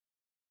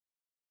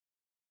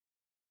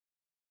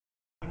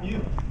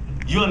You.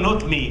 You are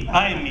not me,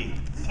 I am me.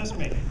 Test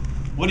me.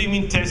 What do you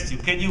mean test you?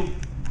 Can you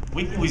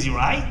wink with your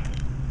eye?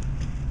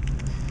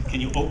 Can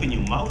you open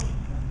your mouth?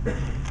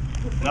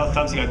 Now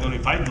something I don't know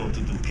if I know to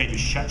do. Can you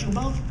shut your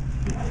mouth?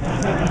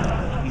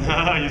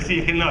 No, you see,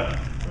 you cannot.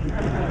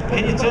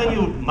 Can you turn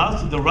your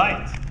mouth to the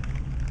right,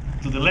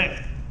 to the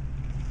left?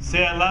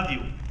 Say, I love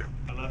you.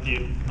 I love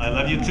you. I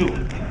love you too.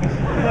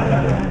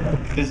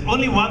 There's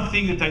only one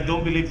thing that I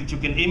don't believe that you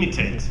can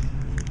imitate.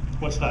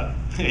 What's that?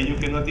 You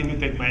cannot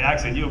imitate my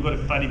accent. You've got a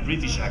funny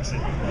British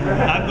accent.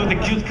 I've got a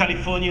cute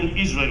Californian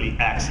Israeli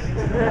accent.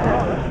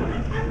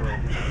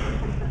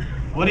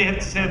 What do you have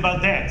to say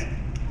about that?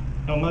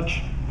 Not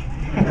much.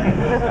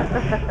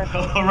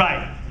 All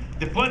right.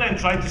 The point I'm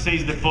trying to say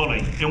is the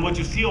following. And what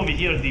you see over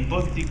here, the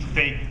important thing to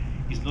take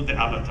is not the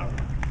avatar.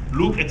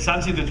 Look at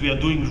something that we are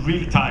doing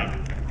real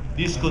time.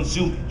 This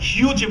consumes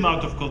huge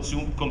amount of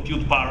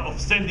compute power of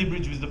Sandy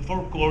Bridge with the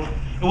 4 cores.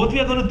 And what we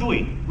are going to do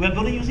it? We are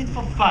going to use it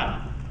for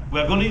fun. We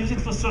are going to use it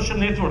for social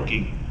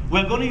networking. We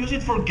are going to use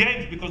it for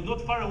games because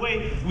not far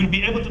away we'll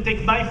be able to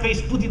take my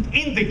face, put it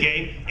in the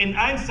game, and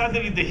I'm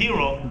suddenly the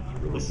hero.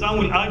 Or some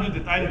will argue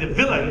that I'm the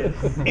villain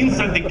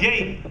inside the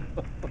game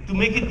to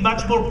make it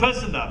much more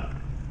personal.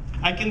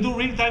 I can do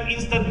real-time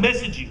instant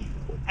messaging.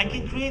 I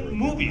can create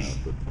movies.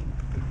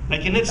 I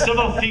can have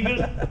several figures.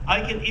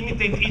 I can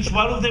imitate each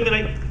one of them,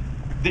 and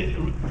the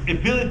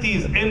ability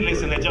is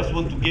endless. And I just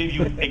want to give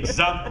you an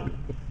example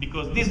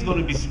because this is going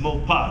to be small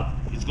part.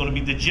 It's going to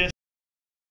be the gesture.